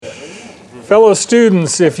Fellow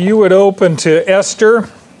students, if you would open to Esther,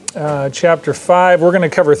 chapter 5. We're going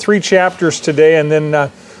to cover 3 chapters today, and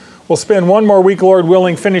then we'll spend one more week, Lord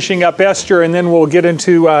willing, finishing up Esther, and then we'll get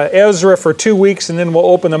into Ezra for 2 weeks, and then we'll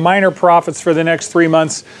open the minor prophets for the next 3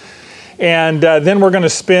 months. And then we're going to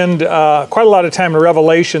spend quite a lot of time in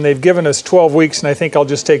Revelation. They've given us 12 weeks, and I think I'll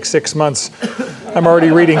just take 6 months. I'm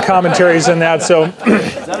already reading commentaries on that, so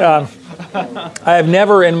I have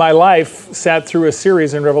never in my life sat through a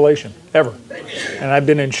series in Revelation, ever. And I've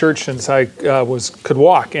been in church since I could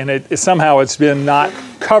walk, and somehow it's been not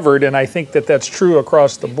covered, and I think that that's true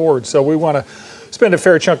across the board. So we want to spend a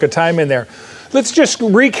fair chunk of time in there. Let's just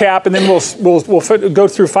recap, and then we'll go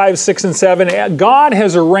through 5, 6, and 7. God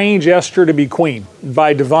has arranged Esther to be queen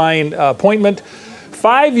by divine appointment.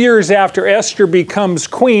 5 years after Esther becomes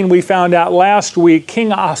queen, we found out last week,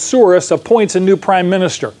 King Ahasuerus appoints a new prime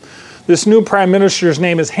minister. This new prime minister's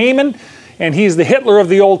name is Haman, and he's the Hitler of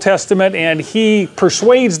the Old Testament, and he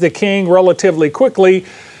persuades the king relatively quickly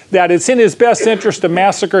that it's in his best interest to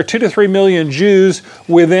massacre 2 to 3 million Jews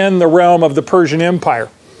within the realm of the Persian Empire.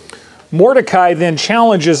 Mordecai then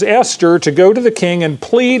challenges Esther to go to the king and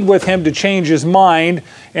plead with him to change his mind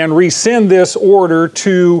and rescind this order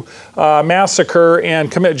to massacre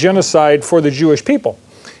and commit genocide for the Jewish people.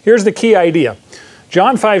 Here's the key idea.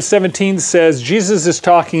 John 5:17 says, Jesus is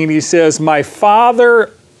talking and he says, "My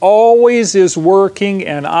Father always is working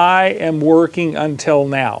and I am working until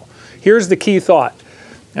now." Here's the key thought.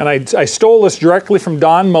 And I stole this directly from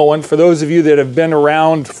Don Moen. For those of you that have been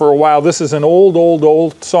around for a while, this is an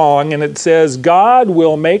old song, and it says, God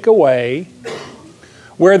will make a way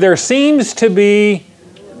where there seems to be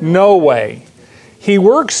no way. He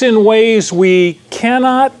works in ways we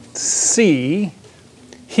cannot see.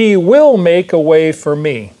 He will make a way for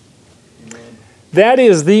me. That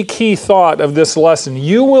is the key thought of this lesson.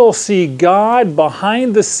 You will see God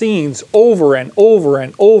behind the scenes over and over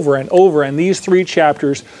and over and over in these 3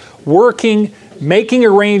 chapters, working, making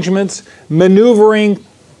arrangements, maneuvering,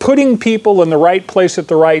 putting people in the right place at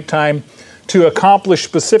the right time to accomplish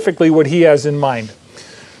specifically what he has in mind.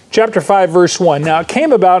 Chapter 5, verse 1. Now it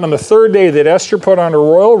came about on the 3rd day that Esther put on her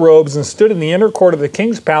royal robes and stood in the inner court of the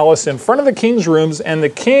king's palace in front of the king's rooms, and the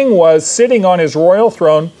king was sitting on his royal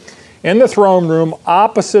throne in the throne room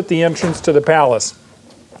opposite the entrance to the palace.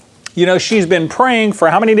 You know, she's been praying for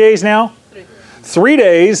how many days now? 3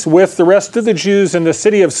 days with the rest of the Jews in the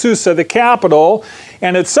city of Susa, the capital.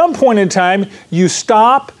 And at some point in time, you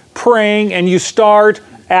stop praying and you start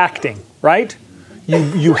acting, right?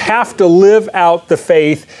 You have to live out the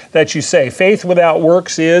faith that you say. Faith without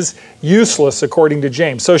works is useless, according to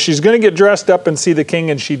James. So she's going to get dressed up and see the king,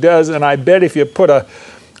 and she does. And I bet if you put a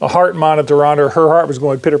heart monitor on her heart was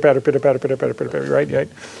going pitter-patter, pitter-patter, pitter-patter, pitter-patter, right?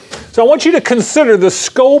 So I want you to consider the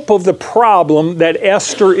scope of the problem that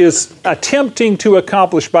Esther is attempting to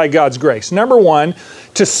accomplish by God's grace. Number 1,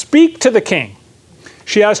 to speak to the king.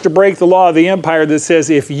 She has to break the law of the empire that says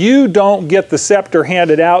if you don't get the scepter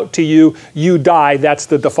handed out to you, you die. That's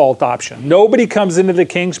the default option. Nobody comes into the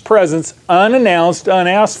king's presence unannounced,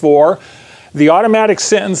 unasked for. The automatic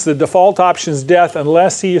sentence, the default option is death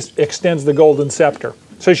unless he extends the golden scepter.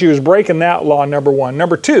 So she was breaking that law, number 1.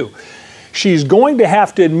 Number 2, she's going to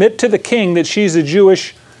have to admit to the king that she's a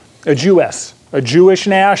Jewess, a Jewish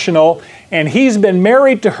national, and he's been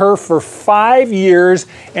married to her for 5 years,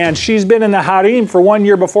 and she's been in the harem for 1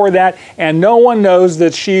 year before that, and no one knows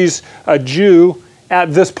that she's a Jew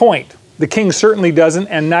at this point. The king certainly doesn't,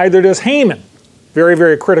 and neither does Haman. Very,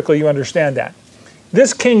 very critical you understand that.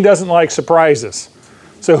 This king doesn't like surprises.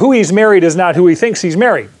 So who he's married is not who he thinks he's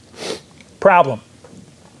married. Problem.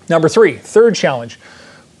 Number 3, third challenge.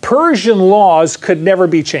 Persian laws could never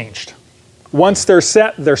be changed. Once they're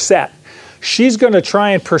set, they're set. She's going to try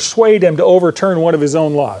and persuade him to overturn one of his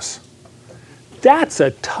own laws. That's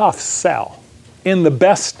a tough sell in the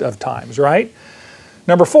best of times, right?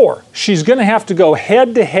 Number 4, she's going to have to go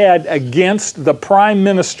head-to-head against the prime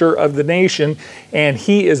minister of the nation, and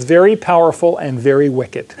he is very powerful and very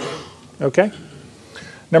wicked. Okay?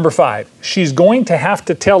 Number 5, she's going to have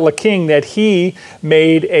to tell the king that he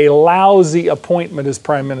made a lousy appointment as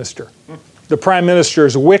prime minister. The prime minister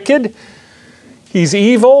is wicked. He's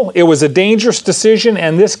evil. It was a dangerous decision,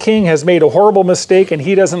 and this king has made a horrible mistake, and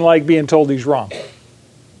he doesn't like being told he's wrong.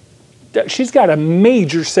 She's got a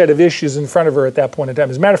major set of issues in front of her at that point in time.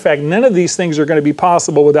 As a matter of fact, none of these things are going to be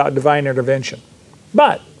possible without divine intervention.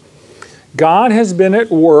 But God has been at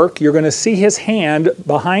work. You're going to see his hand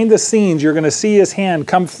behind the scenes. You're going to see his hand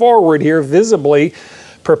come forward here visibly,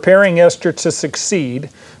 preparing Esther to succeed,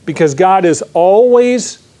 because God is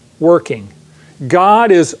always working.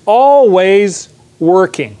 God is always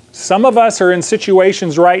working. Some of us are in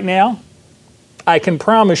situations right now I can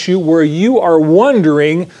promise you, where you are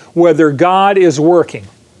wondering whether God is working.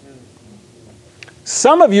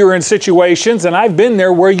 Some of you are in situations, and I've been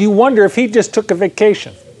there, where you wonder if He just took a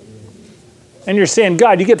vacation. And you're saying,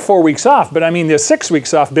 God, you get 4 weeks off, but I mean, there's 6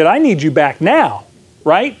 weeks off, but I need you back now,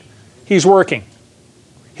 right? He's working.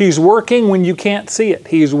 He's working when you can't see it.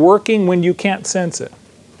 He's working when you can't sense it.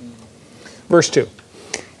 Verse 2.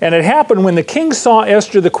 And it happened when the king saw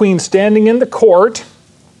Esther the queen standing in the court,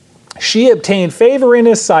 she obtained favor in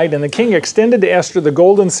his sight, and the king extended to Esther the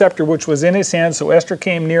golden scepter which was in his hand, so Esther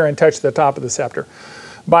came near and touched the top of the scepter.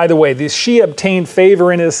 By the way, she obtained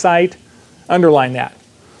favor in his sight. Underline that.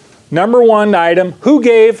 Number one item, who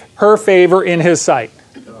gave her favor in his sight?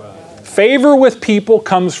 Favor with people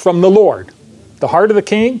comes from the Lord. The heart of the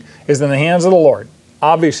king is in the hands of the Lord.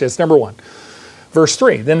 Obviously, it's number one. Verse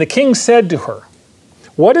 3, then the king said to her,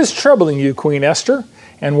 what is troubling you, Queen Esther?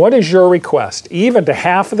 And what is your request? Even to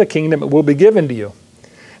half of the kingdom it will be given to you.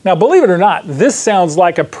 Now, believe it or not, this sounds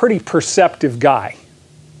like a pretty perceptive guy.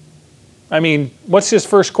 I mean, what's his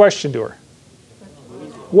first question to her?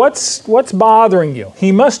 What's bothering you?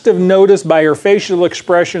 He must have noticed by her facial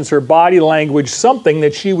expressions, her body language, something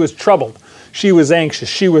that she was troubled. She was anxious.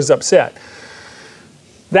 She was upset.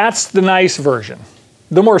 That's the nice version.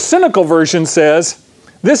 The more cynical version says,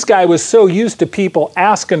 this guy was so used to people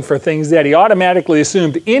asking for things that he automatically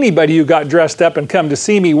assumed anybody who got dressed up and come to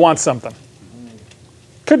see me wants something.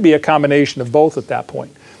 Could be a combination of both at that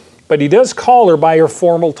point. But he does call her by her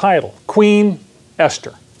formal title, Queen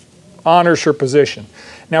Esther. Honors her position.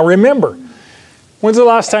 Now remember, when's the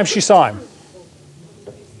last time she saw him?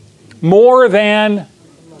 More than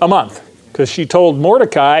a month. Because she told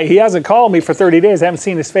Mordecai, he hasn't called me for 30 days. I haven't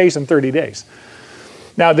seen his face in 30 days.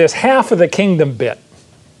 Now this half of the kingdom bit,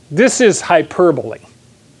 this is hyperbole.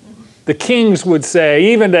 The kings would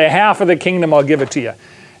say, even to half of the kingdom, I'll give it to you.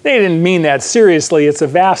 They didn't mean that seriously. It's a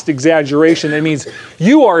vast exaggeration. It means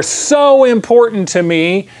you are so important to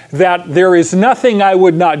me that there is nothing I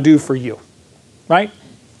would not do for you, right?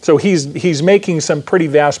 So he's making some pretty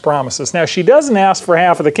vast promises. Now, she doesn't ask for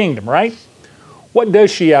half of the kingdom, right? What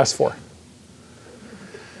does she ask for?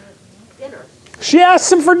 Dinner. She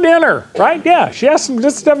asks him for dinner, right? Yeah, she asks him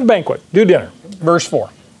just to have a banquet. Do dinner. Verse 4.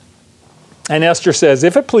 And Esther says,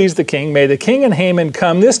 if it please the king, may the king and Haman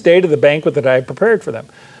come this day to the banquet that I have prepared for them.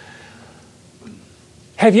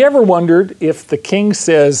 Have you ever wondered if the king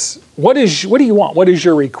says, what do you want? What is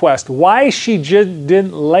your request? Why she just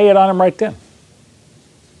didn't lay it on him right then?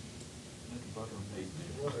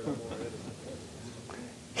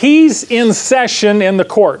 He's in session in the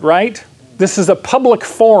court, right? This is a public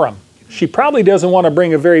forum. She probably doesn't want to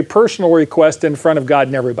bring a very personal request in front of God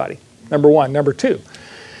and everybody. Number one. Number two,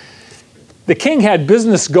 the king had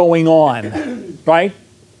business going on, right?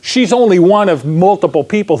 She's only one of multiple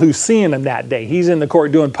people who's seeing him that day. He's in the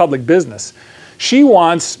court doing public business. She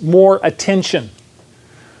wants more attention.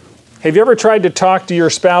 Have you ever tried to talk to your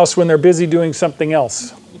spouse when they're busy doing something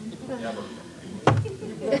else?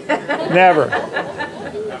 Never.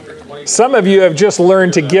 Some of you have just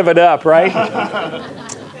learned to give it up, right?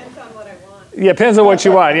 Depends on what I want. Yeah, depends on what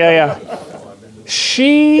you want. Yeah.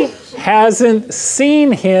 She hasn't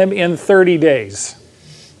seen him in 30 days.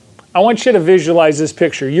 I want you to visualize this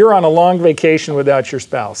picture. You're on a long vacation without your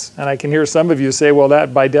spouse. And I can hear some of you say, well,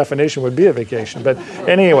 that by definition would be a vacation. But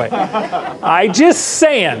anyway, I just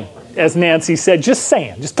saying, as Nancy said, just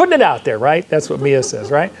saying, just putting it out there, right? That's what Mia says,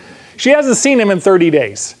 right? She hasn't seen him in 30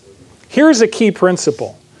 days. Here's a key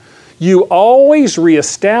principle. You always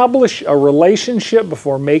reestablish a relationship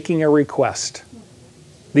before making a request.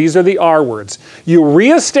 These are the R words. You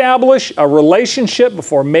reestablish a relationship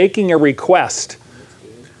before making a request.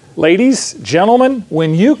 Ladies, gentlemen,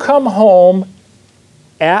 when you come home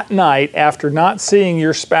at night after not seeing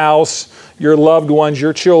your spouse, your loved ones,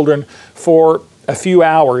 your children for a few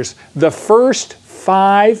hours, the first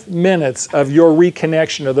 5 minutes of your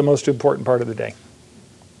reconnection are the most important part of the day.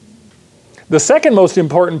 The second most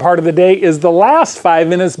important part of the day is the last 5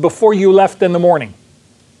 minutes before you left in the morning.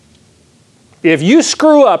 If you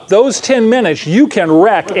screw up those 10 minutes, you can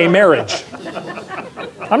wreck a marriage.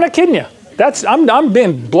 I'm not kidding you. I'm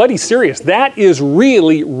being bloody serious. That is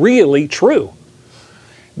really, really true.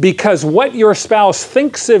 Because what your spouse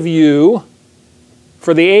thinks of you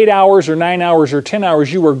for the 8 hours or 9 hours or 10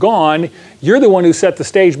 hours you were gone, you're the one who set the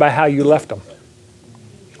stage by how you left them.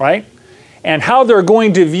 Right? And how they're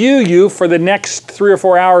going to view you for the next 3 or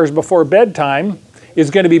 4 hours before bedtime is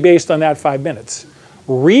going to be based on that 5 minutes.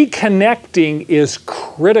 Reconnecting is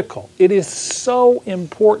critical. It is so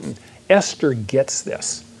important. Esther gets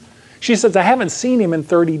this. She says, I haven't seen him in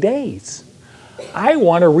 30 days. I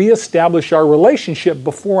want to reestablish our relationship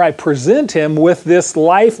before I present him with this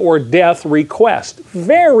life or death request.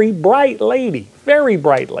 Very bright lady, very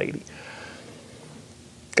bright lady.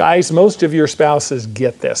 Guys, most of your spouses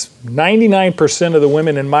get this. 99% of the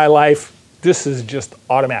women in my life, this is just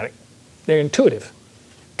automatic. They're intuitive.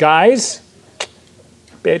 Guys,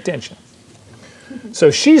 pay attention.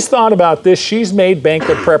 So she's thought about this. She's made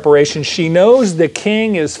banquet preparations. She knows the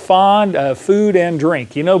king is fond of food and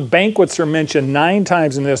drink. You know, banquets are mentioned 9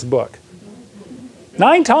 times in this book.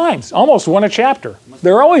 9 times, almost one a chapter.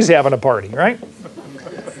 They're always having a party, right?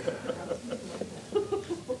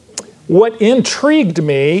 What intrigued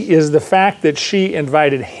me is the fact that she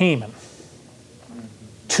invited Haman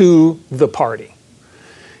to the party.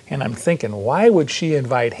 And I'm thinking, why would she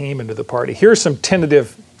invite Haman to the party? Here's some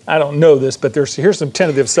tentative, I don't know this, but here's some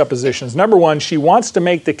tentative suppositions. Number one, she wants to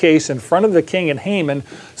make the case in front of the king and Haman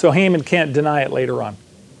so Haman can't deny it later on.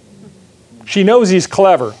 She knows he's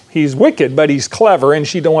clever. He's wicked, but he's clever, and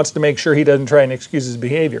she wants to make sure he doesn't try and excuse his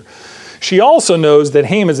behavior. She also knows that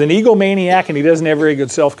Haman's an egomaniac and he doesn't have very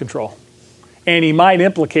good self-control. And he might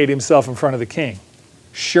implicate himself in front of the king.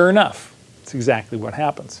 Sure enough, that's exactly what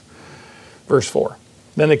happens. Verse 4.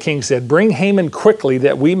 Then the king said, "Bring Haman quickly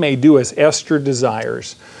that we may do as Esther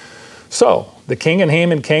desires." So the king and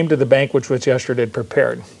Haman came to the banquet which Esther had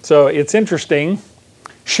prepared. So it's interesting.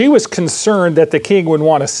 She was concerned that the king would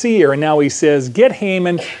want to see her, and now he says, "Get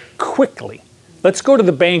Haman quickly. Let's go to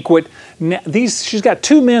the banquet." She's got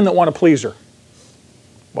 2 men that want to please her.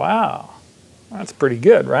 Wow, that's pretty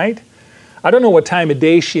good, right? I don't know what time of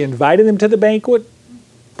day she invited them to the banquet,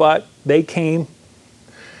 but they came.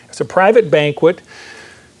 It's a private banquet.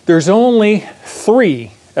 There's only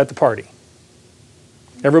 3 at the party.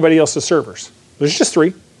 Everybody else is servers. There's just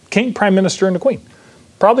 3, king, prime minister, and the queen.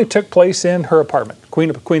 Probably took place in her apartment,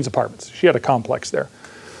 queen's apartments. She had a complex there.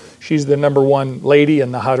 She's the number 1 lady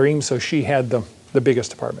in the harem, so she had the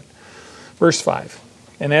biggest apartment. Verse 5.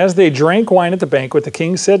 And as they drank wine at the banquet, the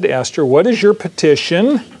king said to Esther, "What is your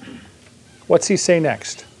petition?" What's he say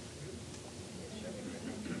next?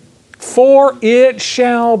 "For it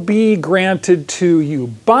shall be granted to you."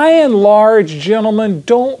 By and large, gentlemen,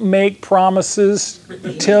 don't make promises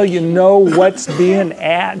until you know what's being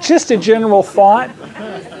asked. Just a general thought.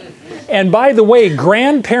 And by the way,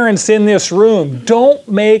 grandparents in this room, don't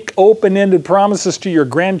make open-ended promises to your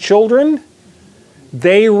grandchildren.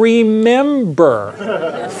 They remember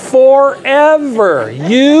forever.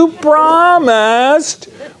 You promised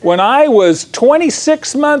when I was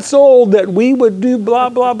 26 months old that we would do blah,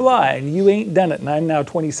 blah, blah, and you ain't done it, and I'm now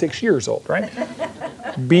 26 years old, right?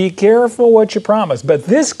 Be careful what you promise. But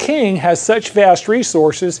this king has such vast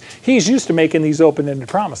resources, he's used to making these open-ended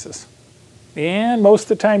promises. And most of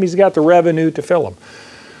the time, he's got the revenue to fill them.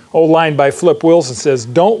 Old line by Flip Wilson says,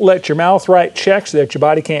 "Don't let your mouth write checks that your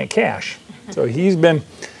body can't cash." So he's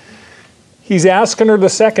asking her the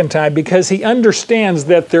second time because he understands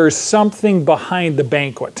that there's something behind the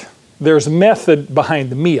banquet. There's method behind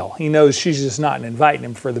the meal. He knows she's just not inviting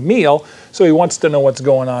him for the meal, so he wants to know what's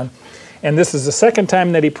going on. And this is the second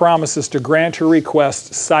time that he promises to grant her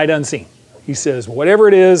request sight unseen. He says, "Whatever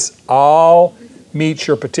it is, I'll meet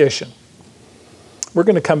your petition." We're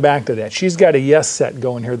going to come back to that. She's got a yes set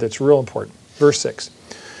going here that's real important. Verse 6.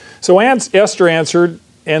 So Esther answered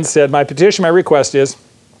and said, "My petition, my request is,"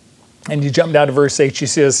 and you jump down to verse 8, she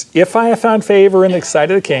says, "If I have found favor in the sight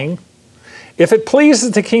of the king, if it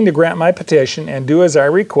pleases the king to grant my petition and do as I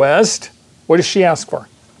request," what does she ask for?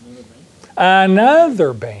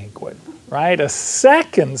 Another banquet, right? A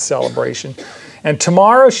second celebration. And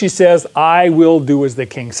tomorrow she says, "I will do as the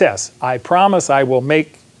king says. I promise I will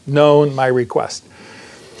make known my request."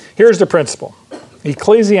 Here's the principle.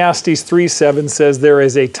 Ecclesiastes 3:7 says there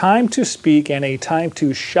is a time to speak and a time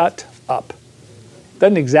to shut up.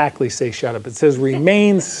 Doesn't exactly say shut up. It says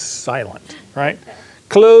remain silent, right?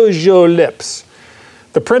 Close your lips.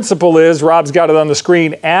 The principle is, Rob's got it on the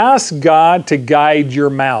screen, ask God to guide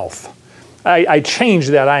your mouth. I changed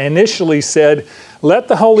that. I initially said, let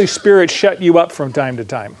the Holy Spirit shut you up from time to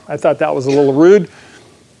time. I thought that was a little rude.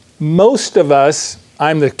 Most of us,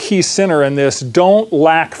 I'm the key sinner in this, don't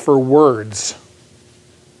lack for words.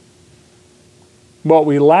 What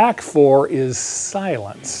we lack for is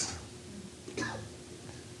silence.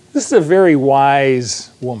 This is a very wise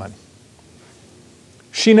woman.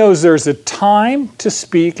 She knows there's a time to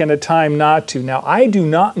speak and a time not to. Now, I do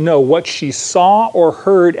not know what she saw or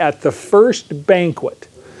heard at the first banquet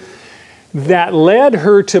that led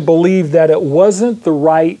her to believe that it wasn't the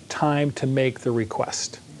right time to make the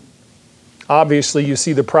request. Obviously, you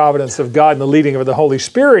see the providence of God and the leading of the Holy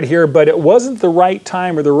Spirit here, but it wasn't the right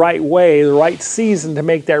time or the right way, the right season to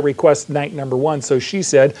make that request night number one. So she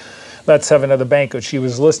said, let's have another banquet. She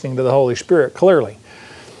was listening to the Holy Spirit clearly.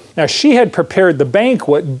 Now, she had prepared the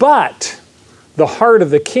banquet, but the heart of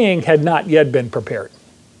the king had not yet been prepared.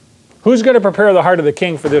 Who's going to prepare the heart of the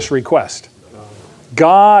king for this request?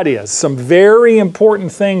 God is. Some very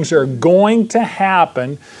important things are going to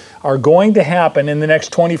happen in the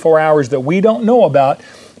next 24 hours that we don't know about,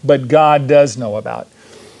 but God does know about.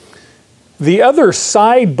 The other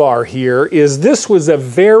sidebar here is this was a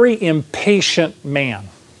very impatient man.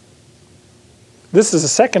 This is the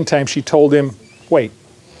second time she told him, wait.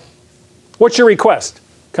 What's your request?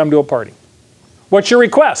 Come to a party. What's your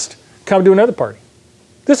request? Come to another party.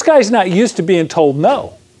 This guy's not used to being told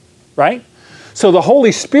no, right? So the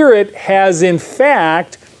Holy Spirit has in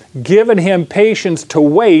fact given him patience to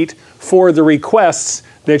wait for the requests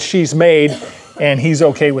that she's made, and he's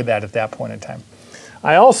okay with that at that point in time.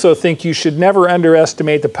 I also think you should never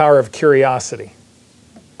underestimate the power of curiosity.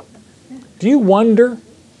 Do you wonder?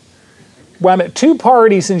 Well, I'm at two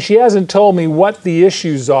parties and she hasn't told me what the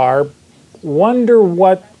issues are. Wonder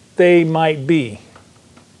what they might be.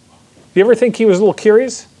 Do you ever think he was a little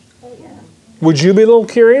curious? Oh, yeah. Would you be a little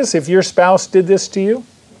curious if your spouse did this to you?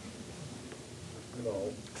 No.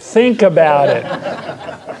 Think about it.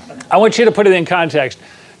 I want you to put it in context.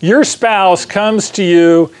 Your spouse comes to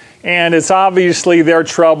you and it's obviously they're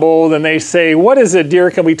troubled and they say, what is it,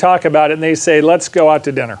 dear? Can we talk about it? And they say, let's go out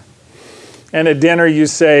to dinner. And at dinner you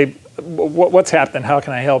say, what's happening? How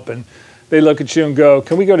can I help? And they look at you and go,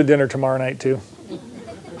 can we go to dinner tomorrow night too?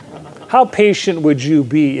 How patient would you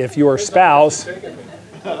be if your spouse...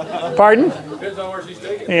 Pardon? Depends on where she's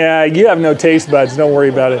taking it. Yeah, you have no taste buds. Don't worry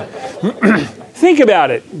about it. Think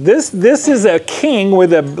about it. This is a king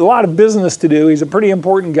with a lot of business to do. He's a pretty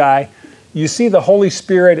important guy. You see the Holy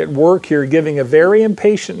Spirit at work here giving a very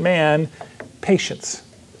impatient man patience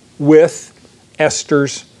with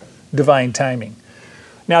Esther's divine timing.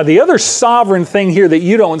 Now, the other sovereign thing here that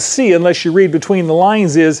you don't see unless you read between the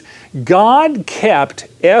lines is God kept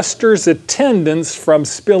Esther's attendants from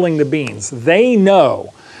spilling the beans. They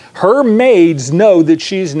know. Her maids know that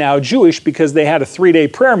she's now Jewish because they had a 3-day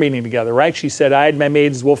prayer meeting together, right? She said, I and my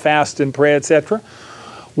maids will fast and pray, etc.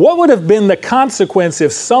 What would have been the consequence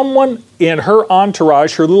if someone in her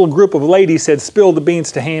entourage, her little group of ladies, had spilled the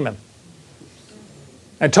beans to Haman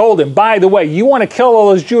and told him, by the way, you want to kill all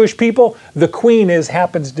those Jewish people? The queen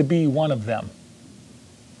happens to be one of them.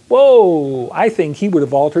 Whoa, I think he would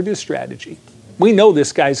have altered his strategy. We know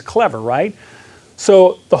this guy's clever, right?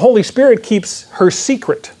 So the Holy Spirit keeps her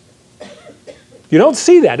secret. You don't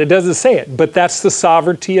see that. It doesn't say it. But that's the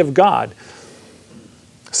sovereignty of God.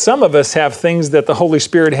 Some of us have things that the Holy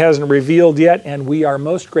Spirit hasn't revealed yet, and we are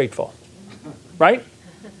most grateful. Right?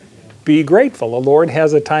 Be grateful. The Lord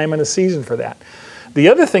has a time and a season for that. The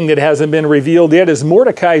other thing that hasn't been revealed yet is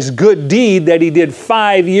Mordecai's good deed that he did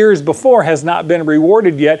 5 years before has not been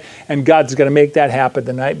rewarded yet, and God's going to make that happen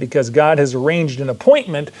tonight because God has arranged an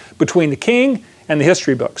appointment between the king and the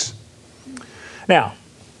history books. Now,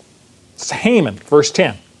 it's Haman, verse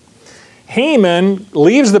 10. Haman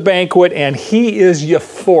leaves the banquet and he is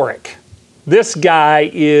euphoric. This guy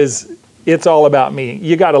is, it's all about me.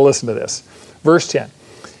 You got to listen to this. Verse 10.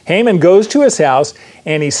 Haman goes to his house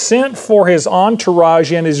and he sent for his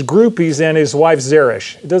entourage and his groupies and his wife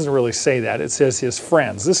Zeresh. It doesn't really say that. It says his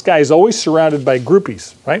friends. This guy is always surrounded by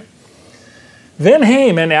groupies, right? Then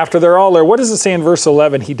Haman, after they're all there, what does it say in verse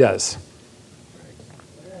 11 he does?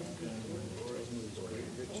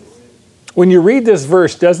 When you read this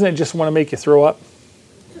verse, doesn't it just want to make you throw up?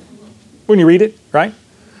 When you read it, right?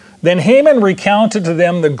 Then Haman recounted to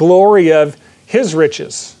them the glory of his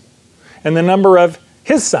riches and the number of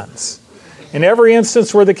his sons, in every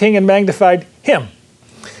instance where the king had magnified him,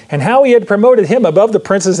 and how he had promoted him above the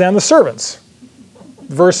princes and the servants.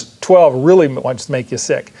 Verse 12 really wants to make you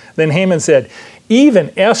sick. Then Haman said,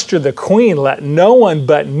 even Esther the queen, let no one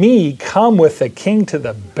but me come with the king to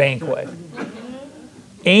the banquet.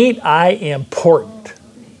 Ain't I important?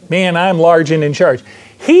 Man, I'm large and in charge.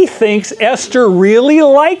 He thinks Esther really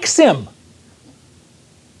likes him.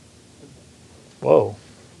 Whoa.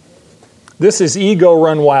 This is ego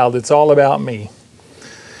run wild. It's all about me.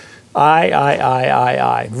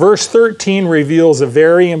 I. Verse 13 reveals a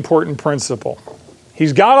very important principle.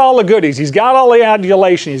 He's got all the goodies. He's got all the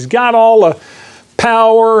adulation. He's got all the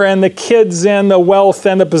power and the kids and the wealth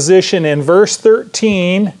and the position. In verse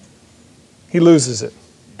 13, he loses it.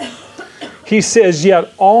 He says,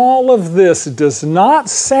 yet all of this does not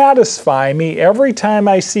satisfy me every time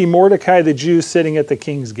I see Mordecai the Jew sitting at the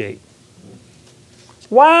king's gate.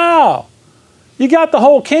 Wow! You got the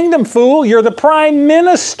whole kingdom, fool. You're the prime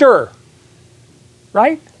minister.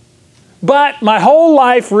 Right? But my whole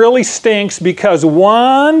life really stinks because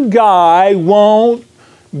one guy won't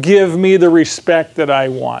give me the respect that I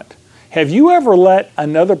want. Have you ever let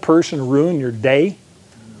another person ruin your day?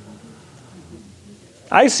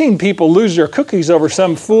 I've seen people lose their cookies over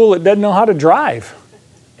some fool that doesn't know how to drive.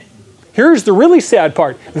 Here's the really sad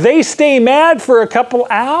part. They stay mad for a couple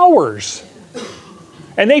hours.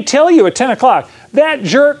 And they tell you at 10 o'clock, that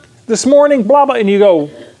jerk this morning, blah, blah, and you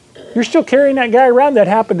go, you're still carrying that guy around? That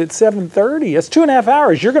happened at 7:30. It's 2.5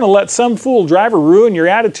 hours. You're going to let some fool driver ruin your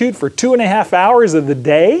attitude for 2.5 hours of the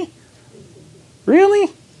day?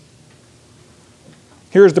 Really?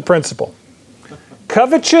 Here's the principle.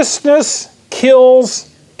 Covetousness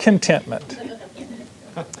kills contentment.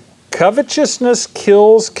 Covetousness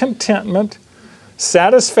kills contentment.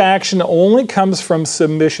 Satisfaction only comes from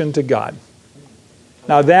submission to God.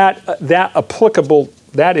 Now that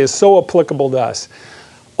is so applicable to us.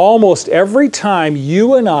 Almost every time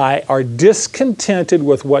you and I are discontented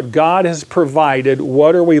with what God has provided,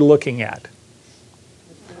 what are we looking at?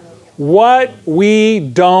 What we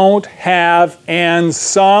don't have and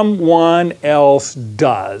someone else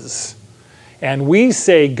does. And we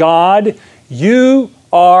say, God, you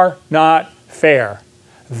are not fair.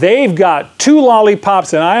 They've got 2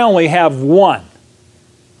 lollipops and I only have 1.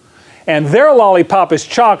 And their lollipop is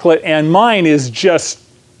chocolate and mine is just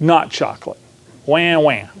not chocolate. Wah,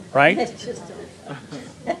 wah, right?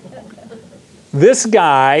 This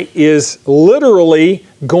guy is literally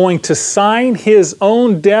going to sign his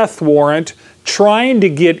own death warrant trying to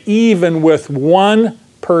get even with one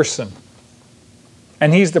person.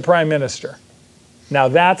 And he's the prime minister. Now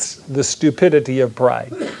that's the stupidity of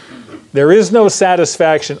pride. There is no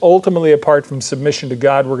satisfaction ultimately apart from submission to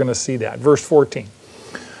God. We're going to see that. Verse 14.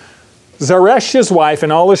 Zeresh, his wife,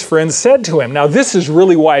 and all his friends said to him, now this is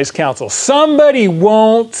really wise counsel. Somebody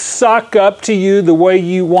won't suck up to you the way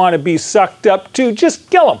you want to be sucked up to.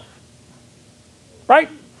 Just kill him. Right?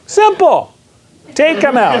 Simple. Take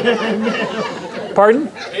him out. Pardon?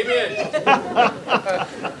 Amen.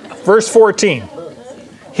 Verse 14.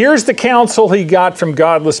 Here's the counsel he got from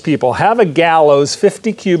godless people. Have a gallows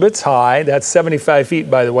 50 cubits high. That's 75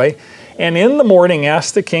 feet, by the way. And in the morning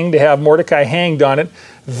ask the king to have Mordecai hanged on it.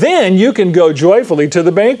 Then you can go joyfully to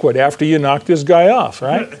the banquet after you knock this guy off,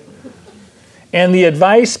 right? And the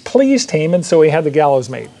advice pleased Haman, so he had the gallows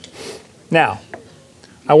made. Now,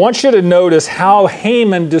 I want you to notice how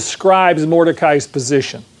Haman describes Mordecai's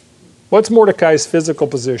position. What's Mordecai's physical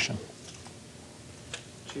position?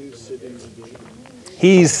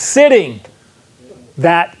 He's sitting.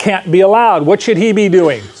 That can't be allowed. What should he be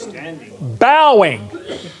doing? Standing. Bowing.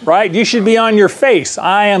 Right? You should be on your face.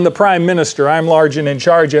 I am the prime minister. I'm large and in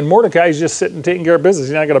charge. And Mordecai's just sitting taking care of business.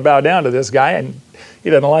 He's not going to bow down to this guy, and he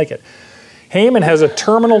doesn't like it. Haman has a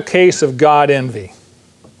terminal case of God envy.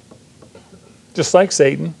 Just like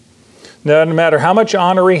Satan. No matter how much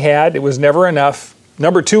honor he had, it was never enough.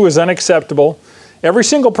 Number 2 was unacceptable. Every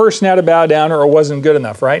single person had to bow down or it wasn't good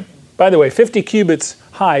enough, right? By the way, 50 cubits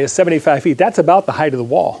high is 75 feet. That's about the height of the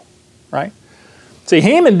wall, right? See,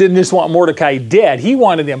 Haman didn't just want Mordecai dead. He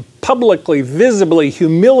wanted him publicly, visibly,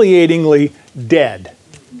 humiliatingly dead.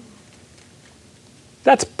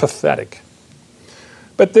 That's pathetic.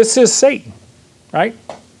 But this is Satan, right?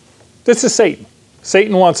 This is Satan.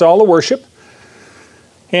 Satan wants all the worship,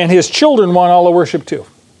 and his children want all the worship too.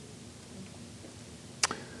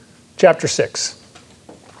 Chapter 6.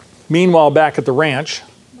 Meanwhile, back at the ranch,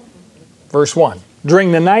 verse 1.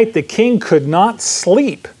 During the night, the king could not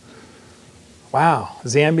sleep. Wow,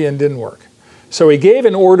 Zambian didn't work. So he gave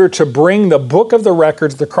an order to bring the book of the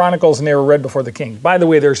records, the chronicles, and they were read before the king. By the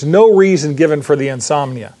way, there's no reason given for the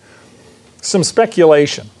insomnia. Some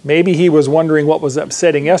speculation. Maybe he was wondering what was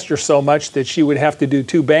upsetting Esther so much that she would have to do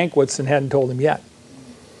 2 banquets and hadn't told him yet.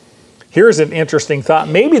 Here's an interesting thought.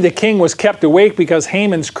 Maybe the king was kept awake because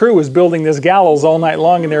Haman's crew was building this gallows all night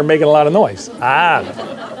long and they were making a lot of noise.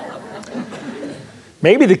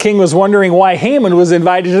 Maybe the king was wondering why Haman was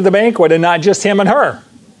invited to the banquet and not just him and her.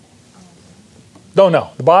 Don't know.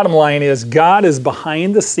 The bottom line is God is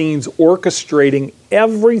behind the scenes orchestrating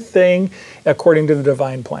everything according to the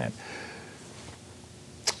divine plan.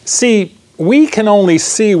 See, we can only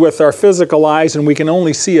see with our physical eyes, and we can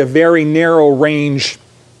only see a very narrow range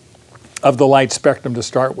of the light spectrum to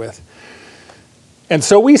start with. And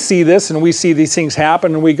so we see this and we see these things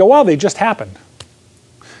happen and we go, well, they just happened.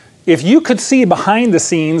 If you could see behind the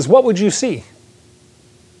scenes, what would you see?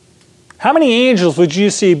 How many angels would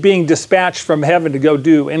you see being dispatched from heaven to go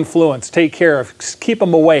do, influence, take care of, keep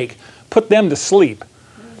them awake, put them to sleep?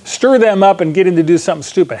 stir them up and get him to do something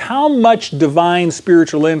stupid. How much divine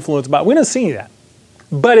spiritual influence we don't see that.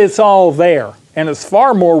 But it's all there. And it's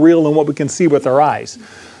far more real than what we can see with our eyes.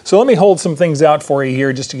 So let me hold some things out for you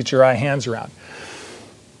here just to get your hands around.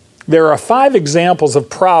 There are 5 examples of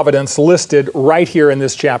providence listed right here in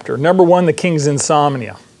this chapter. Number 1, the king's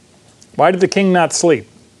insomnia. Why did the king not sleep?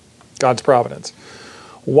 God's providence.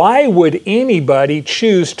 Why would anybody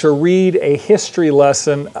choose to read a history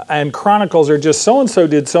lesson and Chronicles are just so-and-so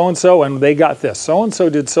did so-and-so and they got this. So-and-so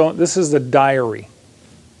did so. This is a diary,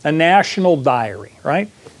 a national diary, right?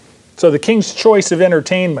 So the king's choice of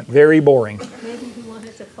entertainment, very boring. Maybe he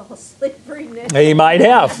wanted to fall asleep reading it. He might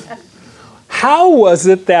have. How was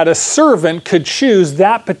it that a servant could choose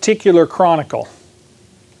that particular chronicle?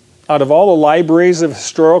 Out of all the libraries of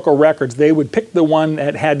historical records, they would pick the one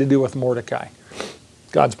that had to do with Mordecai.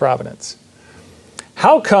 God's providence.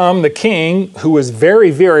 How come the king, who was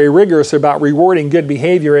very, very rigorous about rewarding good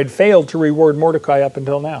behavior, had failed to reward Mordecai up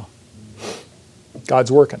until now?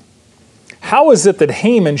 God's working. How is it that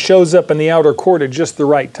Haman shows up in the outer court at just the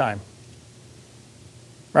right time?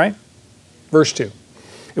 Right? Verse 2.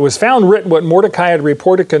 It was found written what Mordecai had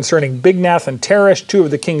reported concerning Bignath and Teresh, 2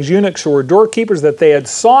 of the king's eunuchs who were doorkeepers, that they had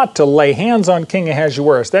sought to lay hands on King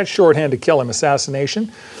Ahasuerus. That's shorthand to kill him,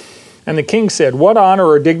 assassination. And the king said, what honor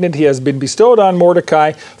or dignity has been bestowed on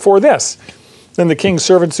Mordecai for this? Then the king's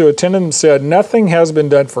servants who attended him said, nothing has been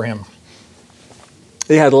done for him.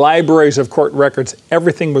 They had libraries of court records.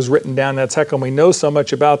 Everything was written down. That's how come we know so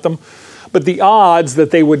much about them. But the odds that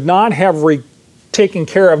they would not have taken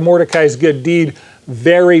care of Mordecai's good deed,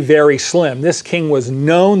 very, very slim. This king was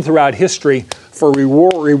known throughout history for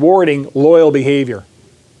rewarding loyal behavior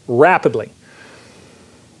rapidly.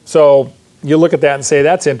 So you look at that and say,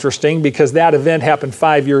 that's interesting because that event happened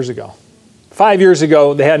 5 years ago. 5 years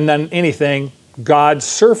ago, they hadn't done anything. God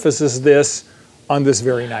surfaces this on this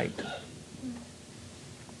very night.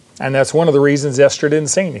 And that's one of the reasons Esther didn't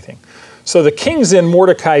say anything. So the king's in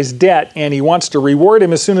Mordecai's debt and he wants to reward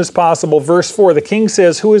him as soon as possible. Verse 4, the king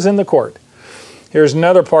says, who is in the court? Here's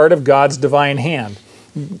another part of God's divine hand.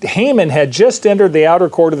 Haman had just entered the outer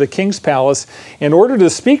court of the king's palace in order to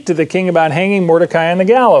speak to the king about hanging Mordecai on the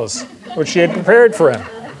gallows, which he had prepared for him.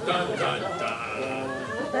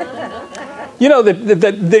 You know,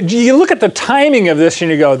 you look at the timing of this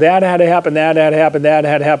and you go, that had to happen, that had to happen, that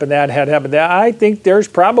had to happen, that had to happen. I think there's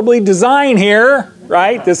probably design here,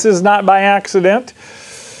 right? This is not by accident.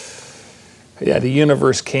 Yeah, the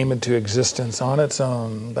universe came into existence on its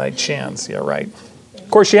own by chance. Yeah, right.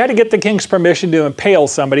 Of course, you had to get the king's permission to impale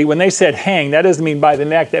somebody. When they said hang, that doesn't mean by the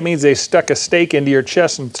neck. That means they stuck a stake into your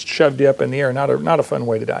chest and shoved you up in the air. Not a fun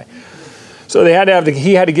way to die. So they had to have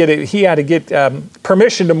he had to get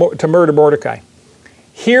permission to murder Mordecai.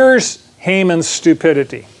 Here's Haman's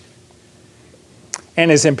stupidity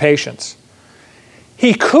and his impatience.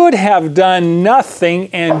 He could have done nothing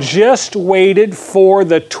and just waited for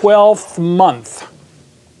the 12th month.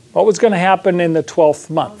 What was going to happen in the 12th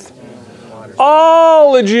month?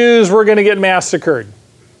 All the Jews were going to get massacred.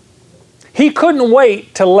 He couldn't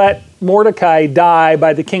wait to let Mordecai die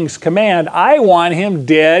by the king's command. I want him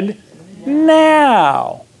dead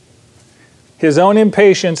now. His own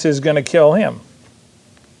impatience is going to kill him.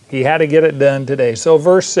 He had to get it done today. So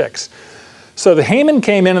verse 6. So the Haman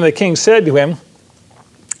came in and the king said to him,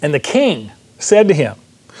 and the king said to him,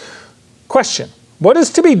 question, what is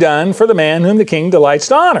to be done for the man whom the king delights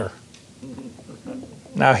to honor?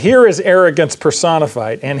 Now here is arrogance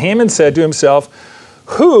personified. And Haman said to himself,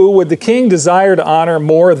 who would the king desire to honor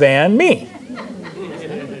more than me?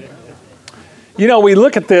 You know, we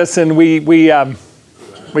look at this and we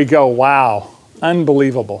go, wow,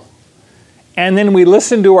 unbelievable. And then we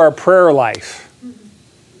listen to our prayer life.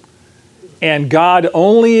 And God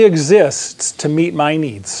only exists to meet my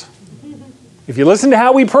needs. If you listen to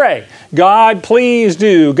how we pray, God please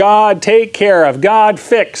do, God take care of, God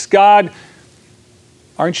fix, God,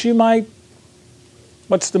 aren't you my,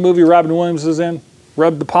 what's the movie Robin Williams is in?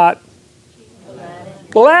 Rub the pot?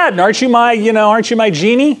 Aladdin. Aren't you my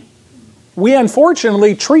genie? We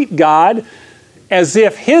unfortunately treat God as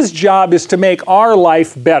if his job is to make our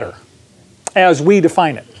life better, as we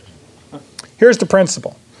define it. Here's the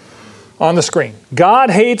principle. On the screen.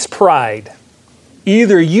 God hates pride.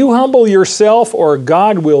 Either you humble yourself or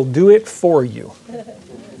God will do it for you.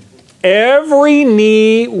 Every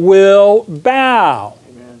knee will bow.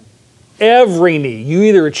 Every knee. You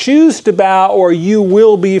either choose to bow or you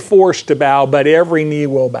will be forced to bow, but every knee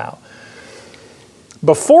will bow.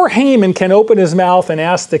 Before Haman can open his mouth and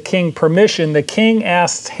ask the king permission, the king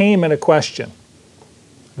asks Haman a question.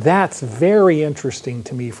 That's very interesting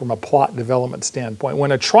to me from a plot development standpoint.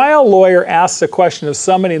 When a trial lawyer asks a question of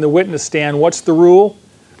somebody in the witness stand, what's the rule?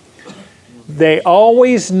 They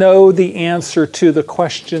always know the answer to the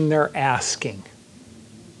question they're asking.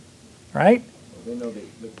 Right? They know the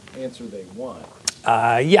answer they want.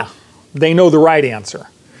 Yeah, they know the right answer.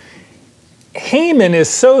 Haman is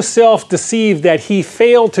so self-deceived that he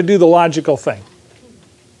failed to do the logical thing.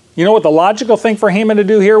 You know what the logical thing for Haman to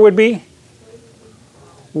do here would be?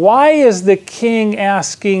 Why is the king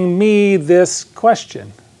asking me this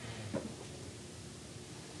question?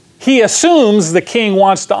 He assumes the king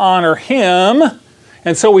wants to honor him,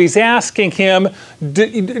 and so he's asking him,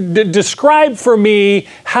 describe for me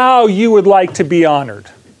how you would like to be honored.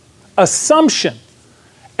 Assumption.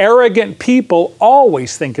 Arrogant people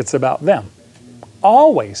always think it's about them.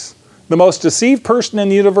 Always. The most deceived person in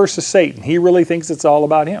the universe is Satan. He really thinks it's all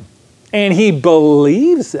about him. And he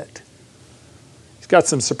believes it. He's got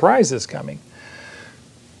some surprises coming.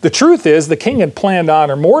 The truth is, the king had planned to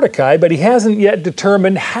honor Mordecai, but he hasn't yet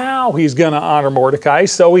determined how he's going to honor Mordecai,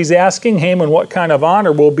 so he's asking Haman what kind of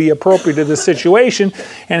honor will be appropriate to the situation,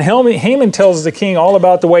 and Haman tells the king all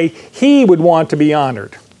about the way he would want to be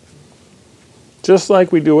honored. Just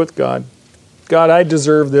like we do with God. God, I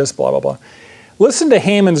deserve this, blah, blah, blah. Listen to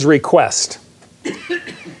Haman's request.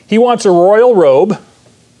 He wants a royal robe.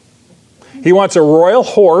 He wants a royal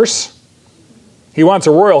horse. He wants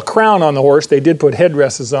a royal crown on the horse. They did put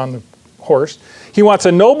headdresses on the horse. He wants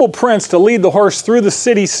a noble prince to lead the horse through the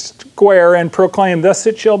city square and proclaim, thus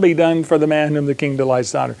it shall be done for the man whom the king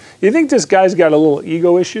delights to honor. You think this guy's got a little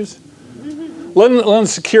ego issues? Little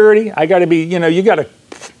security. I got to be, you got to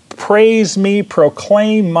praise me,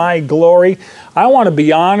 proclaim my glory. I want to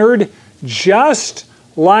be honored just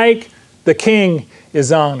like the king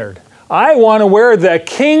is honored. I want to wear the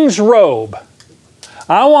king's robe.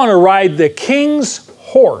 I want to ride the king's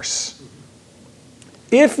horse.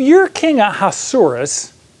 If you're King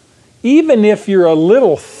Ahasuerus, even if you're a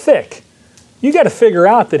little thick, you got to figure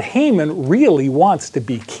out that Haman really wants to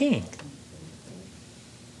be king.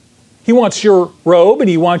 He wants your robe and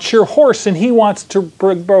he wants your horse and he wants to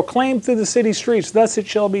proclaim through the city streets, thus it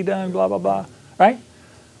shall be done, blah, blah, blah. Right?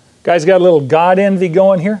 Guys got a little God envy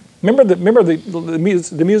going here. Remember the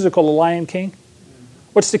musical The Lion King?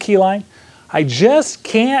 What's the key line? I just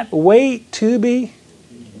can't wait to be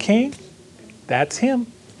king. That's him.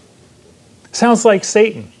 Sounds like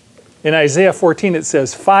Satan. In Isaiah 14 it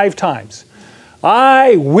says 5 times,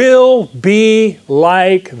 I will be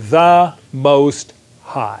like the Most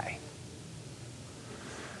High.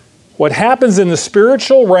 What happens in the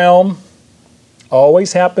spiritual realm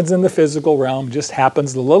always happens in the physical realm, just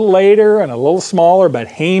happens a little later and a little smaller, but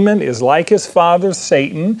Haman is like his father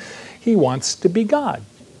Satan. He wants to be God.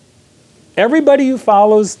 Everybody who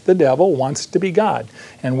follows the devil wants to be God.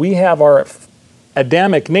 And we have our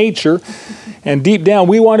Adamic nature, and deep down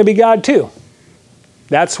we want to be God too.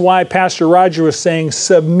 That's why Pastor Roger was saying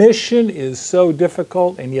submission is so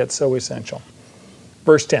difficult and yet so essential.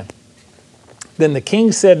 Verse 10. Then the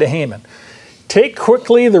king said to Haman, take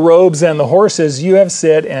quickly the robes and the horses you have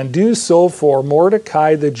said, and do so for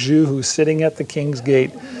Mordecai the Jew who's sitting at the king's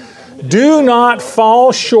gate. Do not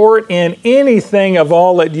fall short in anything of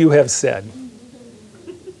all that you have said.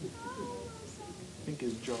 I think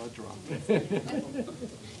his jaw dropped.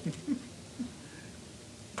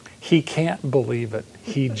 He can't believe it.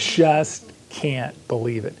 He just can't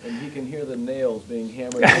believe it. And he can hear the nails being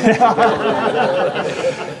hammered.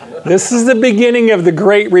 This is the beginning of the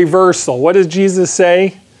great reversal. What does Jesus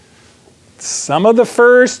say? Some of the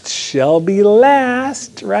first shall be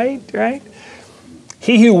last, right?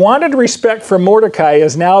 He who wanted respect for Mordecai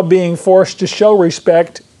is now being forced to show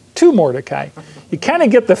respect to Mordecai. You kind of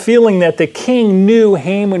get the feeling that the king knew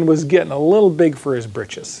Haman was getting a little big for his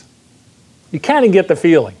britches. You kind of get the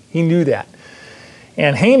feeling. He knew that.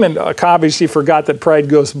 And Haman obviously forgot that pride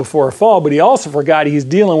goes before a fall, but he also forgot he's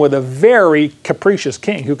dealing with a very capricious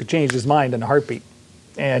king who could change his mind in a heartbeat.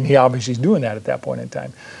 And he obviously is doing that at that point in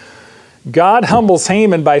time. God humbles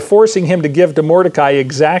Haman by forcing him to give to Mordecai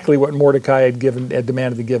exactly what Mordecai had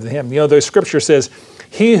demanded to give to him. You know, the scripture says,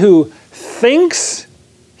 he who thinks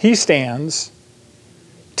he stands,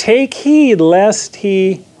 take heed lest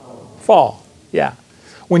he fall. Yeah.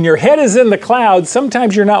 When your head is in the clouds,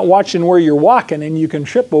 sometimes you're not watching where you're walking and you can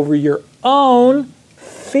trip over your own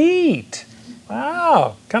feet.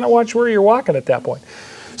 Wow. Kind of watch where you're walking at that point.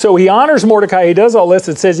 So he honors Mordecai. He does all this.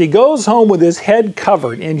 It says he goes home with his head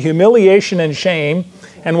covered in humiliation and shame.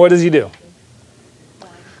 And what does he do?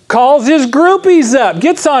 Calls his groupies up.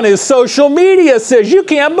 Gets on his social media. Says, you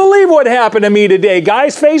can't believe what happened to me today.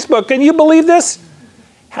 Guys, Facebook, can you believe this?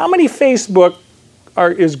 How many Facebook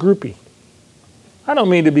is groupie. I don't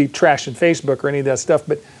mean to be trashing Facebook or any of that stuff,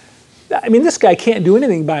 but I mean, this guy can't do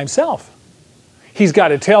anything by himself. He's got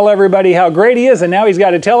to tell everybody how great he is, and now he's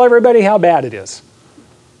got to tell everybody how bad it is.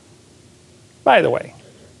 By the way,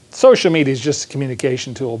 social media is just a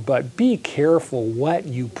communication tool, but be careful what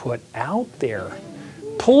you put out there.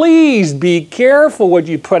 Please be careful what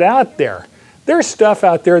you put out there. There's stuff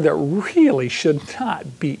out there that really should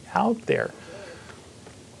not be out there.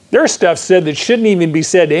 There's stuff said that shouldn't even be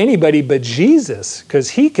said to anybody but Jesus,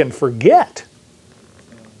 because he can forget.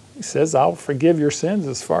 He says, I'll forgive your sins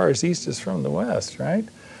as far as east is from the west, right?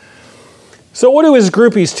 So what do his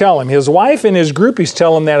groupies tell him? His wife and his groupies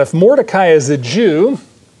tell him that if Mordecai is a Jew,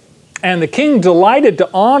 and the king delighted to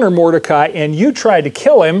honor Mordecai, and you tried to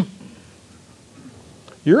kill him,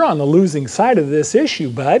 you're on the losing side of this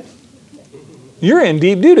issue, bud. You're in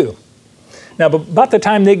deep doo-doo. Now, about the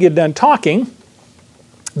time they get done talking,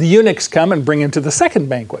 the eunuchs come and bring him to the second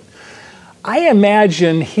banquet. I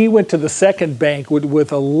imagine he went to the second banquet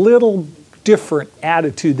with a little different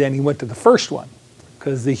attitude than he went to the first one,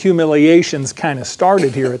 because the humiliations kind of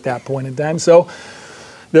started here at that point in time. So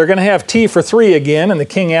they're going to have tea for three again, and the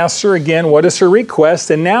king asks her again, what is her request?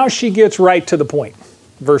 And now she gets right to the point.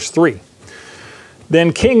 Verse 3.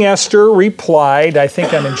 Then King Esther replied, I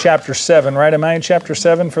think I'm in chapter 7, right? Am I in chapter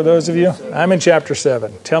 7 for those of you? I'm in chapter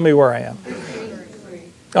 7. Tell me where I am.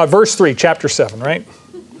 Verse 3, chapter 7, right?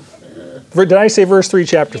 Did I say verse 3,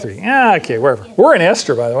 chapter 3? Okay, wherever. We're in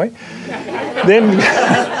Esther, by the way. Then,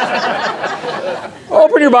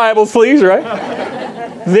 open your Bibles, please, right?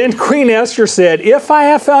 Then Queen Esther said, if I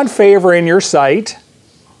have found favor in your sight,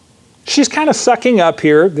 she's kind of sucking up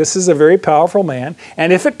here. This is a very powerful man.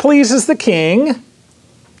 And if it pleases the king,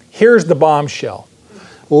 here's the bombshell.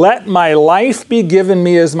 Let my life be given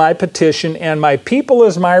me as my petition, and my people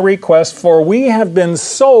as my request, for we have been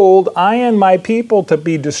sold, I and my people, to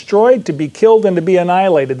be destroyed, to be killed, and to be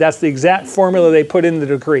annihilated. That's the exact formula they put in the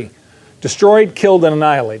decree. Destroyed, killed, and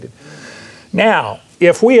annihilated. Now,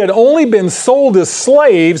 if we had only been sold as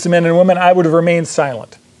slaves, men and women, I would have remained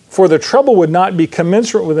silent, for the trouble would not be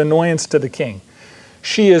commensurate with annoyance to the king.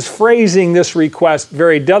 She is phrasing this request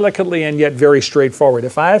very delicately and yet very straightforward.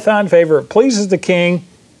 If I have found favor, it pleases the king,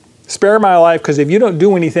 spare my life, because if you don't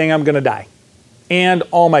do anything, I'm going to die. And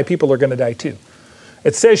all my people are going to die too.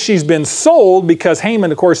 It says she's been sold because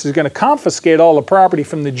Haman, of course, is going to confiscate all the property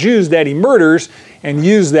from the Jews that he murders and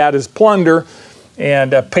use that as plunder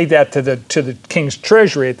and pay that to the king's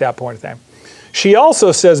treasury at that point in time. She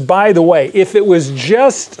also says, by the way, if it was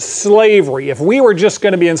just slavery, if we were just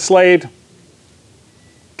going to be enslaved,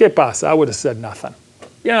 ¿qué pasa? I would have said nothing.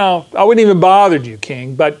 You know, I wouldn't even bothered you,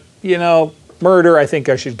 king, but, you know, murder, I think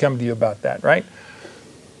I should come to you about that, right?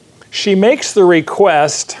 She makes the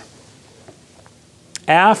request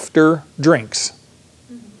after drinks.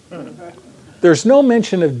 There's no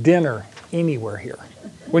mention of dinner anywhere here.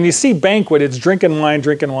 When you see banquet, it's drinking wine,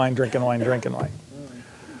 drinking wine, drinking wine, drinking wine.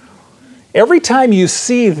 Every time you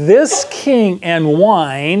see this king and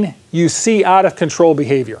wine, you see out of control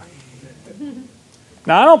behavior.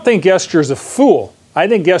 Now, I don't think Esther's a fool. I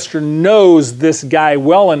think Esther knows this guy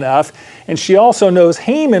well enough, and she also knows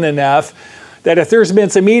Haman enough that if there's been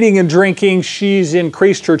some eating and drinking, she's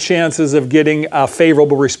increased her chances of getting a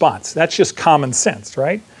favorable response. That's just common sense,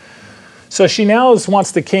 right? So she now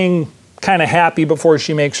wants the king kind of happy before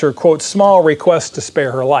she makes her, quote, small request to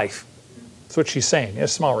spare her life. That's what she's saying, a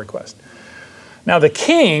small request. Now, the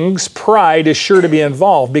king's pride is sure to be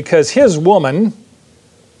involved because his woman,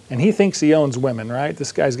 and he thinks he owns women, right?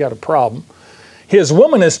 This guy's got a problem. His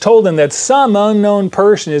woman has told him that some unknown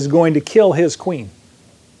person is going to kill his queen.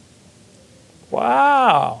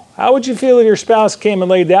 Wow. How would you feel if your spouse came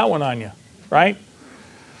and laid that one on you, right?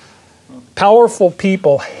 Powerful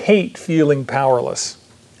people hate feeling powerless.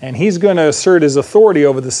 And he's going to assert his authority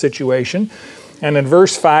over the situation. And in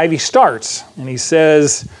verse 5, he starts, and he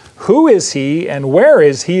says, who is he and where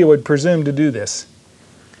is he who would presume to do this?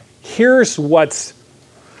 Here's what's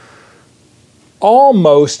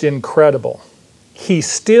almost incredible. He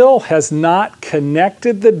still has not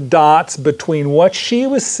connected the dots between what she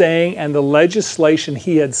was saying and the legislation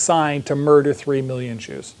he had signed to murder 3 million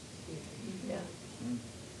Jews.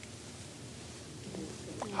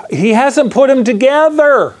 He hasn't put them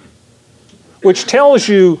together, which tells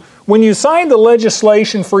you when you signed the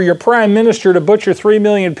legislation for your prime minister to butcher 3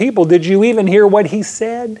 million people, did you even hear what he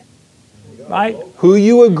said? Right? Who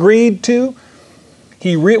you agreed to?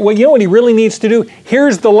 Well, you know what he really needs to do?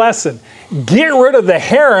 Here's the lesson. Get rid of the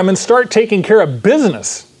harem and start taking care of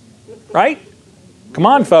business. Right? Come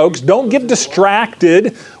on, folks, don't get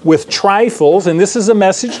distracted with trifles. And this is a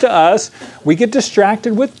message to us. We get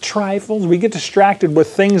distracted with trifles. We get distracted with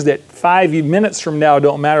things that 5 minutes from now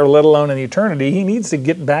don't matter, let alone in eternity. He needs to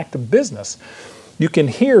get back to business. You can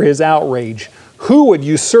hear his outrage. Who would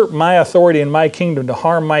usurp my authority in my kingdom to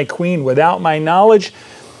harm my queen without my knowledge?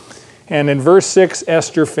 And in verse 6,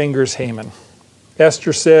 Esther fingers Haman.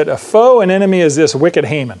 Esther said, a foe and enemy is this wicked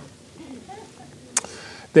Haman.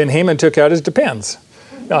 Then Haman took out his depends.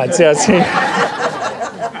 No, it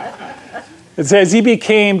says he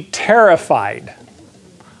became terrified.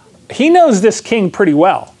 He knows this king pretty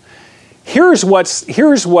well. Here's what's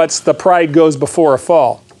the pride goes before a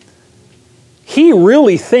fall. He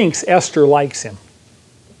really thinks Esther likes him.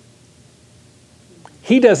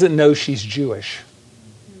 He doesn't know she's Jewish.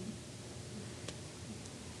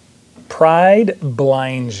 Pride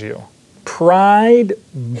blinds you. Pride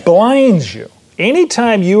blinds you.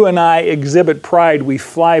 Anytime you and I exhibit pride, we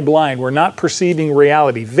fly blind. We're not perceiving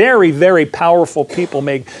reality. Very, very powerful people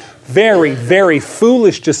make very, very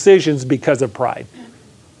foolish decisions because of pride.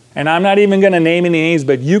 And I'm not even going to name any names,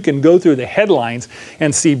 but you can go through the headlines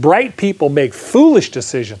and see bright people make foolish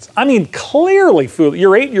decisions. I mean, clearly foolish.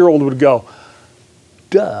 Your 8-year-old would go,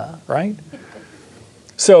 duh, right?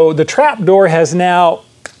 So the trap door has now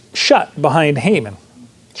shut behind Haman.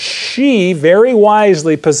 She very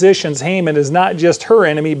wisely positions Haman as not just her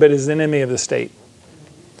enemy, but as an enemy of the state.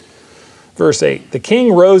 Verse 8, the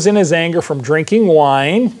king rose in his anger from drinking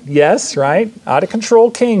wine. Yes, right? Out of control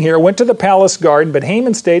king here. Went to the palace garden, but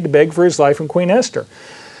Haman stayed to beg for his life from Queen Esther.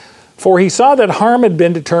 For he saw that harm had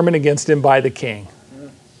been determined against him by the king.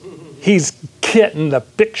 He's getting the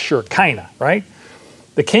picture, kind of, right?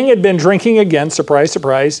 The king had been drinking again, surprise,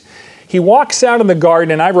 surprise. He walks out in the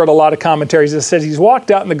garden, and I wrote a lot of commentaries that says he's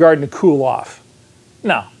walked out in the garden to cool off.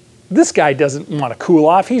 No, this guy doesn't want to cool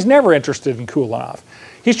off. He's never interested in cooling off.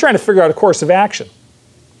 He's trying to figure out a course of action.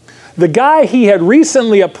 The guy he had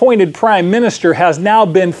recently appointed prime minister has now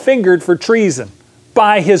been fingered for treason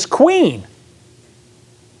by his queen.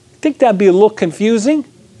 Think that'd be a little confusing?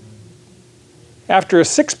 After a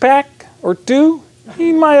 6-pack or 2?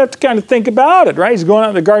 He might have to kind of think about it, right? He's going out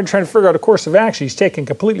in the garden trying to figure out a course of action. He's taken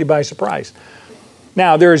completely by surprise.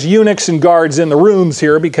 Now, there's eunuchs and guards in the rooms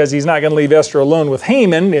here because he's not going to leave Esther alone with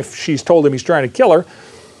Haman if she's told him he's trying to kill her.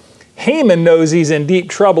 Haman knows he's in deep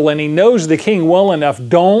trouble, and he knows the king well enough.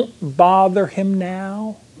 Don't bother him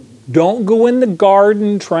now. Don't go in the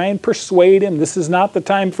garden, try and persuade him. This is not the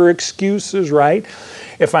time for excuses, right?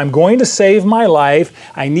 If I'm going to save my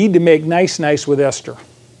life, I need to make nice with Esther.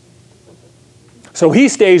 So he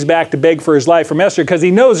stays back to beg for his life from Esther because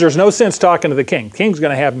he knows there's no sense talking to the king. The king's going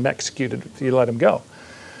to have him executed if you let him go.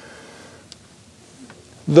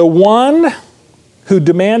 The one who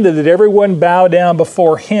demanded that everyone bow down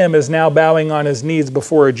before him is now bowing on his knees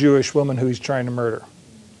before a Jewish woman who he's trying to murder.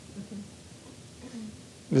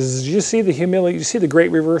 Did you see the humility? You see the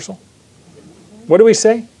great reversal? What do we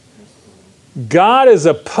say? God is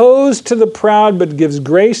opposed to the proud, but gives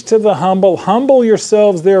grace to the humble. Humble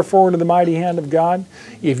yourselves, therefore, into the mighty hand of God.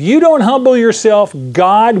 If you don't humble yourself,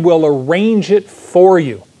 God will arrange it for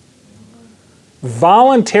you.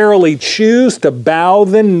 Voluntarily choose to bow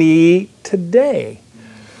the knee today.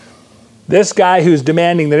 This guy who's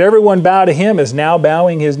demanding that everyone bow to him is now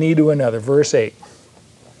bowing his knee to another. Verse 8.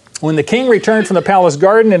 When the king returned from the palace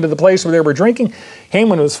garden into the place where they were drinking,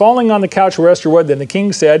 Haman was falling on the couch where Esther was. Then the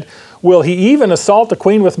king said, will he even assault the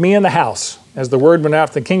queen with me in the house? As the word went out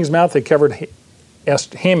of the king's mouth, they covered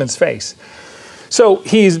Haman's face. So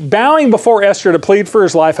he's bowing before Esther to plead for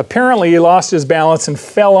his life. Apparently he lost his balance and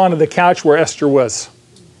fell onto the couch where Esther was.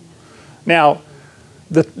 Now,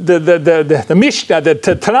 the Mishnah, the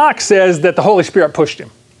Tanakh says that the Holy Spirit pushed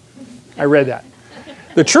him. I read that.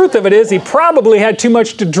 The truth of it is he probably had too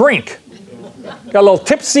much to drink. Got a little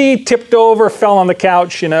tipsy, tipped over, fell on the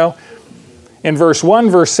couch, you know. In verse 1,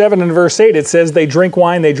 verse 7, and verse 8, it says they drink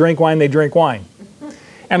wine, they drink wine, they drink wine.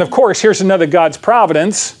 And of course, here's another God's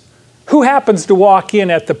providence. Who happens to walk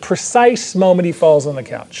in at the precise moment he falls on the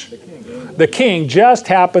couch? The king just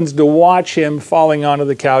happens to watch him falling onto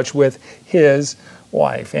the couch with his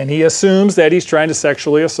wife. And he assumes that he's trying to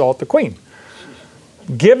sexually assault the queen.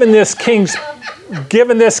 Given this king's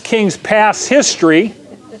past history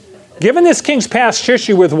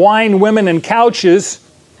with wine, women, and couches,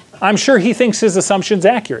 I'm sure he thinks his assumption's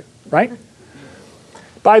accurate, right?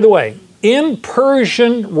 By the way, in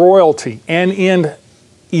Persian royalty and in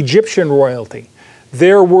Egyptian royalty,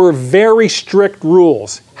 there were very strict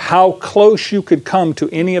rules how close you could come to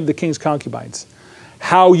any of the king's concubines,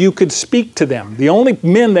 how you could speak to them. The only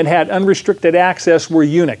men that had unrestricted access were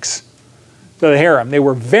eunuchs. the harem. They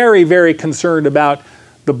were very, very concerned about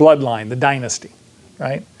the bloodline, the dynasty,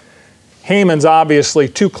 right? Haman's obviously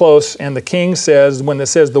too close, and the king says, when it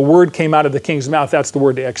says the word came out of the king's mouth, that's the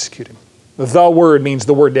word to execute him. The word means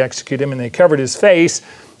the word to execute him, and they covered his face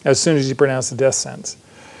as soon as he pronounced the death sentence.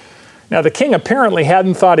 Now, the king apparently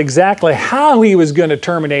hadn't thought exactly how he was going to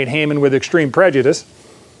terminate Haman with extreme prejudice,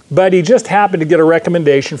 but he just happened to get a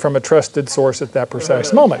recommendation from a trusted source at that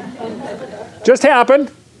precise moment. Just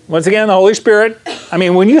happened. Once again, the Holy Spirit. I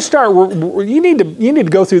mean, when you start, you need to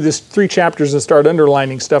go through this 3 chapters and start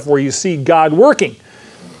underlining stuff where you see God working.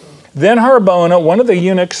 Then Harbona, one of the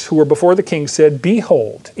eunuchs who were before the king, said,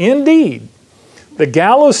 "Behold, indeed, the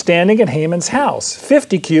gallows standing at Haman's house,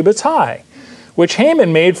 50 cubits high, which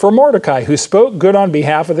Haman made for Mordecai, who spoke good on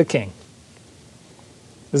behalf of the king."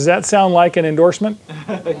 Does that sound like an endorsement?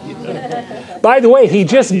 By the way, he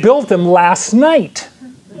just built them last night,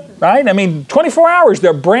 right? I mean, 24 hours,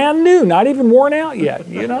 they're brand new, not even worn out yet,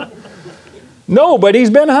 you know? Nobody's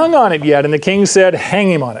been hung on it yet, and the king said, "Hang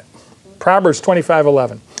him on it." Proverbs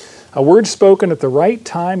 25:11. A word spoken at the right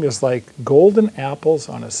time is like golden apples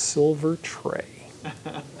on a silver tray.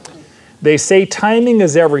 They say timing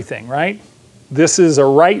is everything, right? This is a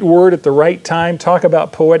right word at the right time. Talk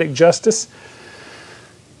about poetic justice.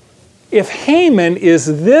 If Haman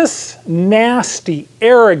is this nasty,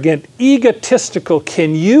 arrogant, egotistical,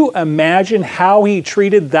 can you imagine how he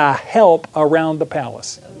treated the help around the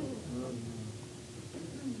palace?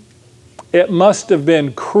 It must have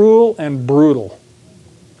been cruel and brutal.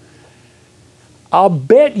 I'll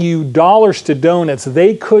bet you dollars to donuts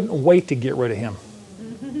they couldn't wait to get rid of him.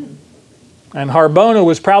 And Harbona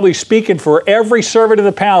was probably speaking for every servant of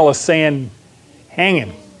the palace saying, "Hang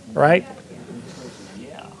him," right?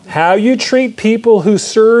 How you treat people who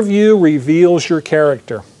serve you reveals your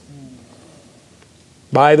character.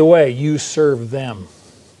 By the way, you serve them.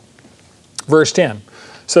 Verse 10.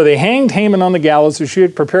 So they hanged Haman on the gallows which he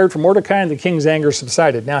had prepared for Mordecai, and the king's anger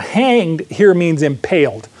subsided. Now, hanged here means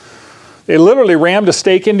impaled. They literally rammed a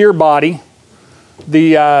stake into your body.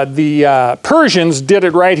 The Persians did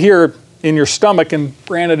it right here in your stomach and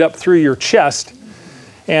ran it up through your chest.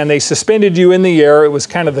 And they suspended you in the air. It was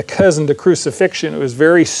kind of the cousin to crucifixion. It was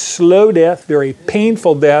very slow death, very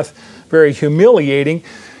painful death, very humiliating.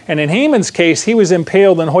 And in Haman's case, he was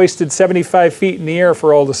impaled and hoisted 75 feet in the air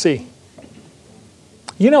for all to see.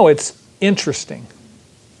 You know, it's interesting.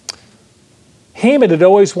 Haman had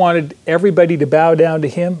always wanted everybody to bow down to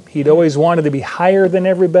him. He'd always wanted to be higher than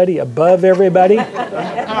everybody, above everybody.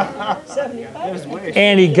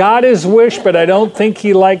 And he got his wish, but I don't think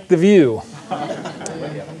he liked the view.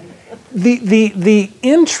 The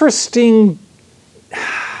interesting,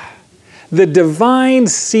 the divine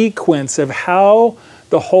sequence of how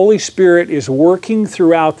the Holy Spirit is working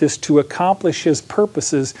throughout this to accomplish His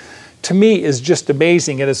purposes, to me, is just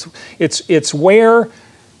amazing. It's where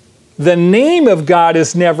the name of God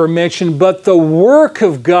is never mentioned, but the work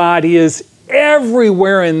of God is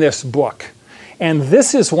everywhere in this book. And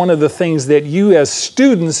this is one of the things that you as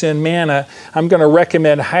students in Manna, I'm going to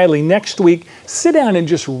recommend highly next week. Sit down and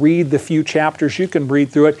just read the few chapters. You can read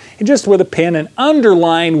through it. And just with a pen and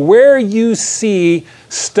underline where you see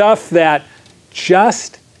stuff that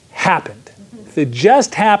just happened. If it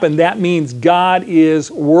just happened, that means God is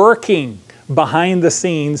working behind the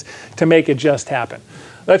scenes to make it just happen.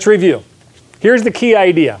 Let's review. Here's the key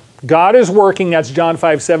idea. God is working. That's John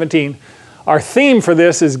 5:17. Our theme for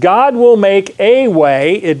this is God will make a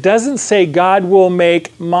way. It doesn't say God will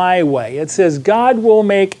make my way. It says God will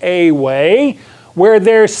make a way where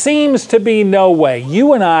there seems to be no way.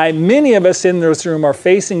 You and I, many of us in this room, are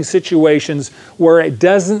facing situations where it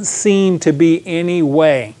doesn't seem to be any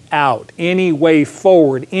way out, any way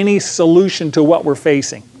forward, any solution to what we're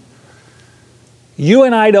facing. You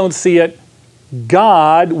and I don't see it.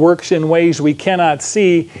 God works in ways we cannot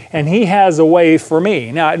see, and He has a way for me.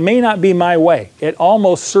 Now, it may not be my way. It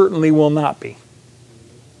almost certainly will not be.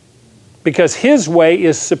 Because His way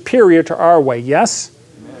is superior to our way, yes?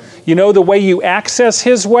 You know the way you access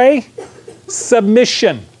His way?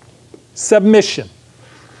 Submission. Submission.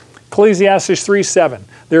 Ecclesiastes 3:7.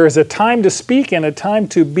 There is a time to speak and a time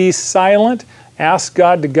to be silent. Ask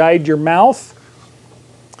God to guide your mouth.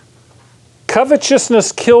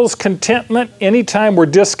 Covetousness kills contentment. Anytime we're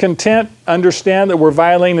discontent, understand that we're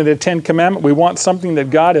violating the 10 Commandments. We want something that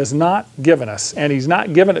God has not given us, and He's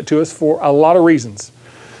not given it to us for a lot of reasons.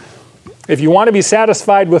 If you want to be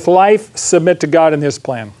satisfied with life, submit to God and His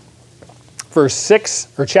plan. Verse 6,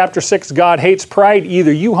 or chapter 6, God hates pride.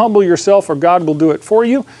 Either you humble yourself or God will do it for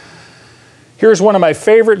you. Here's one of my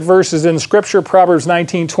favorite verses in Scripture, Proverbs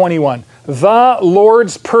 19:21. The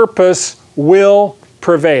Lord's purpose will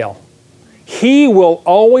prevail. He will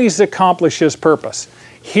always accomplish His purpose.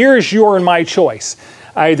 Here's your and my choice.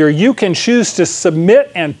 Either you can choose to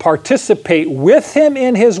submit and participate with Him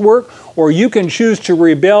in His work, or you can choose to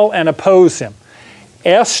rebel and oppose Him.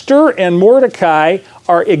 Esther and Mordecai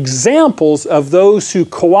are examples of those who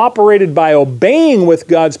cooperated by obeying with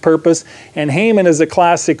God's purpose, and Haman is a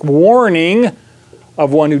classic warning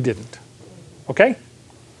of one who didn't. Okay?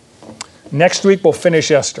 Next week we'll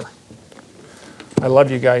finish Esther. I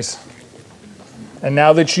love you guys. And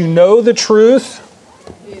now that you know the truth,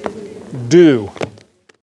 do.